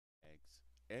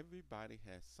Everybody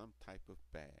has some type of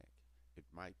bag. It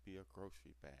might be a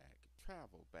grocery bag,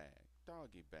 travel bag,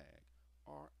 doggy bag,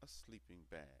 or a sleeping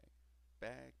bag.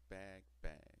 Bags.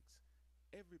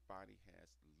 Everybody has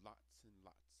lots and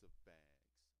lots of bags.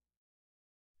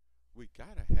 We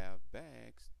gotta have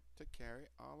bags to carry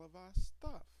all of our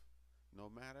stuff, no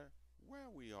matter where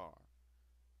we are.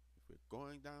 If we're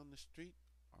going down the street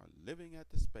or living at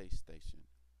the space station,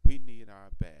 we need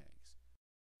our bags.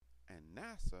 And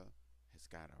NASA has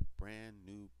got a brand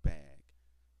new bag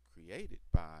created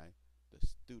by the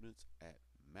students at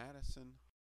Madison.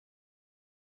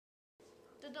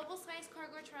 The double-sized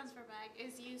cargo transfer bag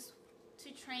is used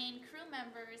to train crew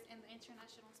members in the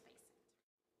International Space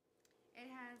Center. It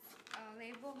has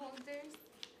label holders,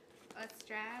 a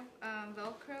strap,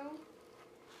 Velcro,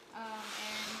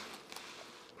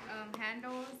 and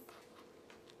handles,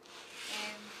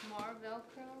 and more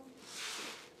Velcro.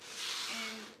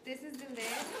 And this is the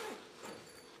lid.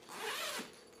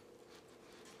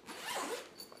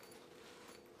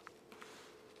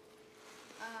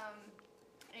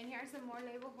 And here are some more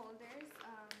label holders.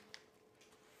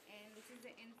 And this is the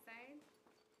inside.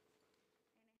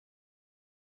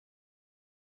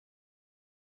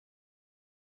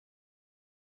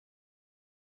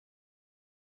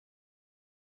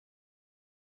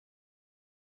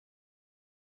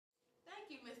 Thank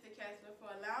you, Mr. Kessler,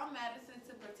 for allowing Madison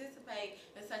to participate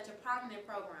in such a prominent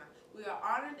program. We are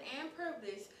honored and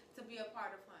privileged to be a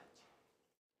part of HUNCH.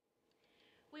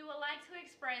 We would like to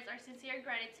express our sincere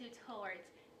gratitude towards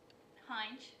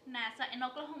HUNCH, NASA, and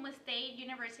Oklahoma State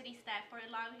University staff for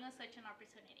allowing us such an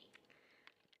opportunity.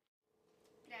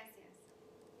 Gracias.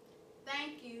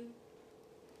 Thank you.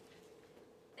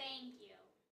 Thank you.